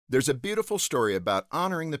There's a beautiful story about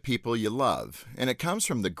honoring the people you love, and it comes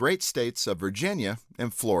from the great states of Virginia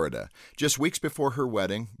and Florida. Just weeks before her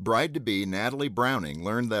wedding, bride-to-be Natalie Browning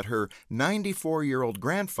learned that her 94-year-old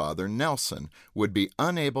grandfather, Nelson, would be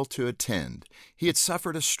unable to attend. He had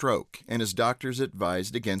suffered a stroke, and his doctors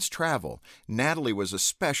advised against travel. Natalie was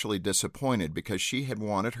especially disappointed because she had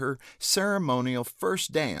wanted her ceremonial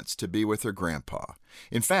first dance to be with her grandpa.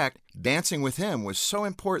 In fact, dancing with him was so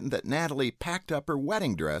important that Natalie packed up her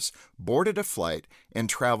wedding dress, boarded a flight, and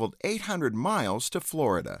traveled 800 miles to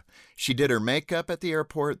Florida. She did her makeup at the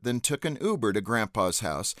airport, then took an Uber to Grandpa's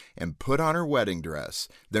house and put on her wedding dress.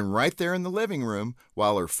 Then right there in the living room,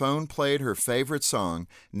 while her phone played her favorite song,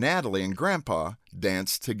 Natalie and Grandpa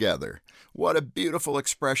danced together. What a beautiful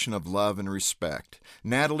expression of love and respect.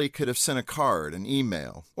 Natalie could have sent a card, an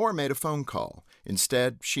email, or made a phone call.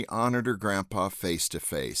 Instead, she honored her grandpa face to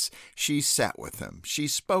face. She sat with him. She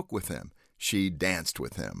spoke with him. She danced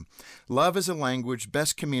with him. Love is a language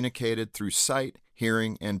best communicated through sight,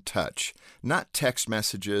 hearing, and touch, not text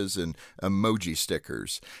messages and emoji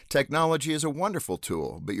stickers. Technology is a wonderful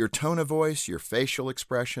tool, but your tone of voice, your facial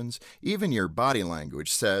expressions, even your body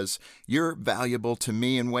language says you're valuable to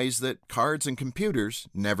me in ways that cards and computers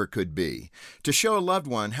never could be. To show a loved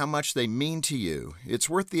one how much they mean to you, it's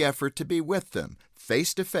worth the effort to be with them,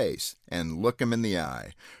 face to face, and look them in the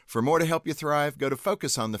eye. For more to help you thrive, go to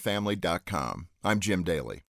FocusOnTheFamily.com. I'm Jim Daly.